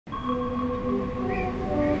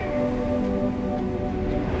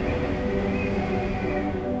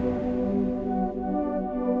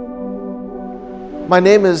My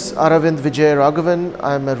name is Aravind Vijay Raghavan.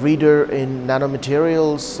 I'm a reader in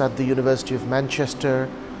nanomaterials at the University of Manchester.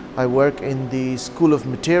 I work in the School of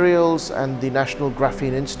Materials and the National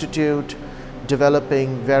Graphene Institute,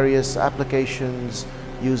 developing various applications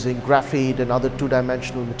using graphene and other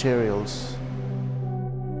two-dimensional materials.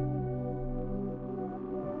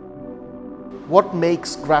 What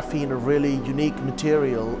makes graphene a really unique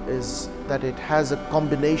material is that it has a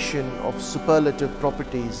combination of superlative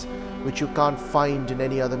properties which you can't find in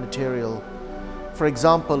any other material. For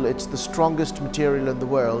example, it's the strongest material in the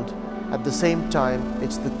world. At the same time,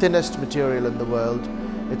 it's the thinnest material in the world.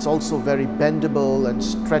 It's also very bendable and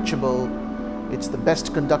stretchable. It's the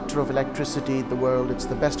best conductor of electricity in the world. It's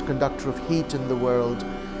the best conductor of heat in the world.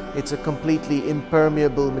 It's a completely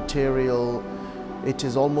impermeable material. It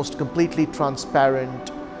is almost completely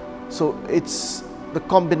transparent. So it's the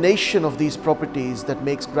combination of these properties that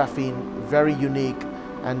makes graphene very unique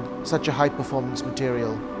and such a high performance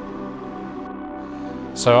material.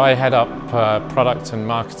 So I head up product and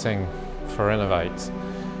marketing for inov-8,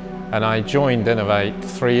 and I joined inov-8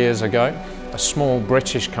 3 years ago, a small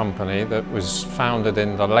British company that was founded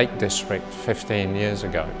in the Lake District 15 years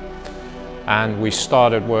ago. And we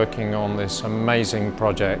started working on this amazing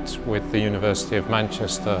project with the University of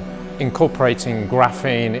Manchester, incorporating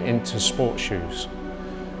graphene into sports shoes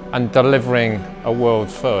and delivering a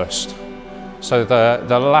world first. So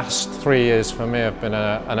the last 3 years for me have been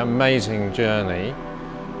an amazing journey,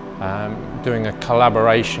 doing a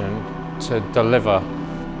collaboration to deliver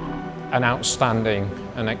an outstanding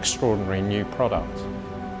and extraordinary new product.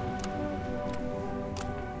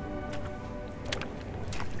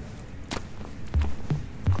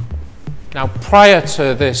 Now, prior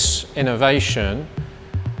to this innovation,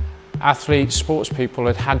 athletes, sports people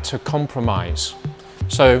had had to compromise.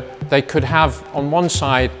 So they could have on one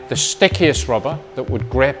side the stickiest rubber that would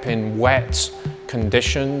grip in wet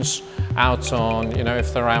conditions out on,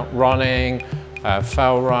 if they're out running,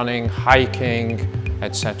 fell running, hiking,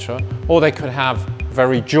 etc. Or they could have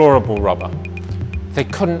very durable rubber. They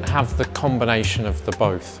couldn't have the combination of the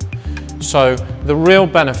both. So the real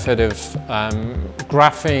benefit of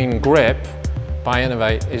graphene grip by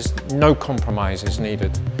inov-8 is no compromise is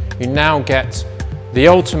needed. You now get the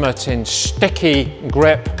ultimate in sticky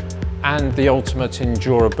grip and the ultimate in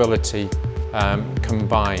durability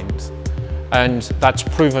combined. And that's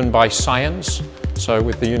proven by science, so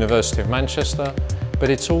with the University of Manchester, but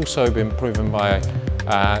it's also been proven by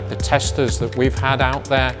the testers that we've had out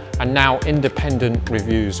there and now independent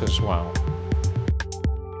reviews as well.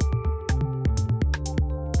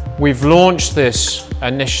 We've launched this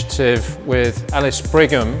initiative with Ellis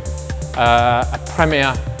Brigham, a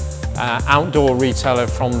premier outdoor retailer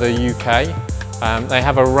from the UK. They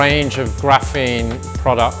have a range of graphene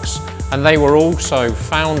products, and they were also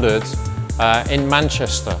founded in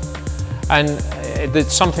Manchester. And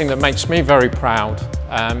it's something that makes me very proud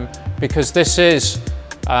because this is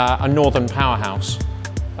a northern powerhouse,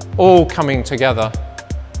 all coming together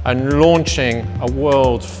and launching a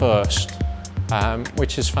world first,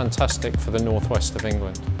 which is fantastic for the northwest of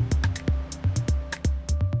England.